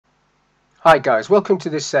Hi guys, welcome to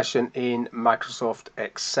this session in Microsoft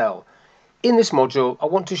Excel. In this module I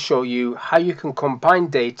want to show you how you can combine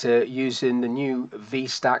data using the new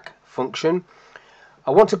VSTACK function. I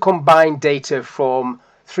want to combine data from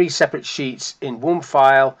three separate sheets in one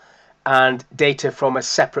file and data from a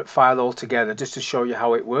separate file altogether, just to show you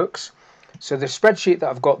how it works. So the spreadsheet that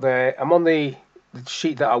I've got there, I'm on the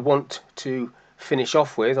sheet that I want to finish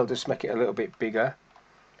off with. I'll just make it a little bit bigger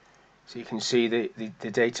so you can see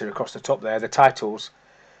the data across the top there, the titles.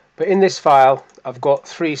 But in this file I've got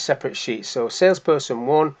three separate sheets. So salesperson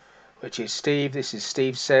 1, which is Steve, this is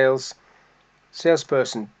Steve's sales,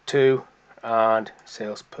 salesperson 2 and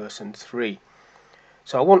salesperson 3.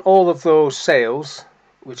 So I want all of those sales,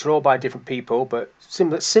 which are all by different people but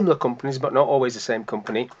similar companies but not always the same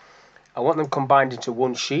company, I want them combined into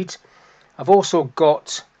one sheet. I've also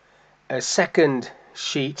got a second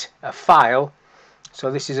sheet, a file. So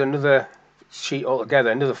this is another sheet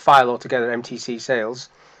altogether, another file altogether, MTC sales,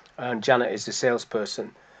 and Janet is the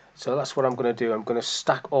salesperson. So that's what I'm going to do. I'm going to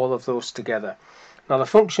stack all of those together. Now the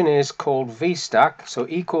function is called VSTACK, so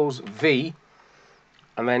equals V,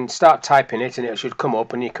 and then start typing it and it should come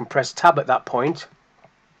up, and you can press tab at that point,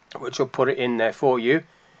 which will put it in there for you.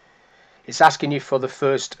 It's asking you for the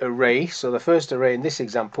first array, so the first array in this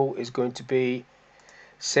example is going to be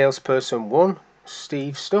salesperson 1,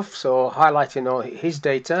 Steve stuff, so highlighting all his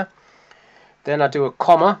data. Then I do a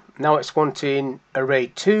comma. Now it's wanting array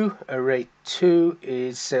 2. Array 2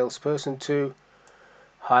 is salesperson 2.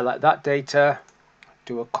 Highlight that data,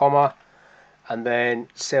 do a comma, and then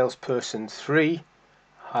salesperson 3.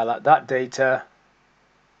 Highlight that data,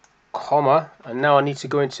 comma, and now I need to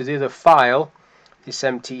go into the other file, this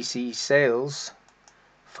MTC sales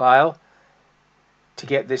file, to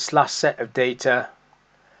get this last set of data.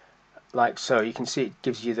 Like so, you can see it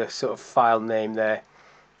gives you the sort of file name there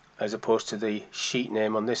as opposed to the sheet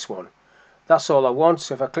name on this one. That's all I want.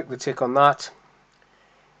 So if I click the tick on that,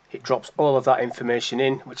 it drops all of that information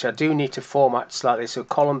in, which I do need to format slightly. So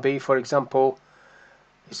column B, for example,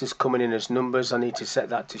 is just coming in as numbers. I need to set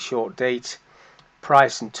that to short date.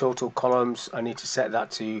 Price and total columns, I need to set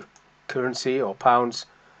that to currency or pounds.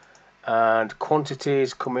 And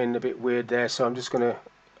quantities come in a bit weird there, so I'm just going to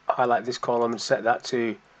highlight this column and set that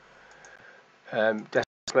to decimal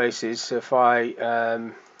places. So if I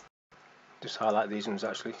just highlight these ones,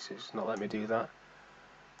 actually, so it's not letting me do that.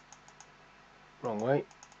 Wrong way.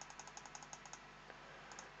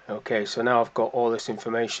 Okay, so now I've got all this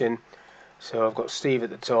information. So I've got Steve at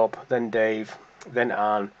the top, then Dave, then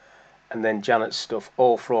Anne, and then Janet's stuff,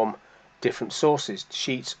 all from different sources,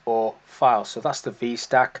 sheets or files. So that's the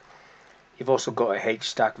VSTACK. You've also got a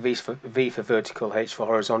H-stack, V for vertical, H for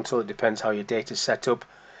horizontal. It depends how your data is set up.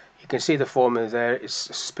 You can see the formula there.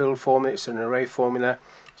 It's a spilled formula, it's an array formula.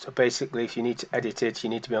 So basically, if you need to edit it, you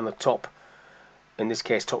need to be on the top, in this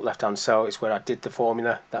case top left hand cell is where I did the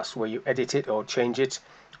formula. That's where you edit it or change it.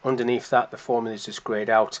 Underneath that, the formula is just grayed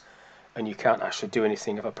out and you can't actually do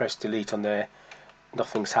anything. If I press delete on there,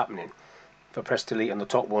 nothing's happening. If I press delete on the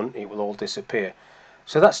top one, it will all disappear.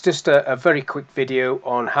 So that's just a very quick video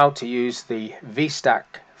on how to use the VSTACK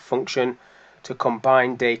function to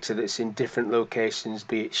combine data that's in different locations,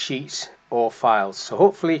 be it sheets or files. So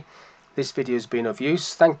hopefully this video has been of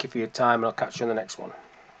use. Thank you for your time, and I'll catch you on the next one.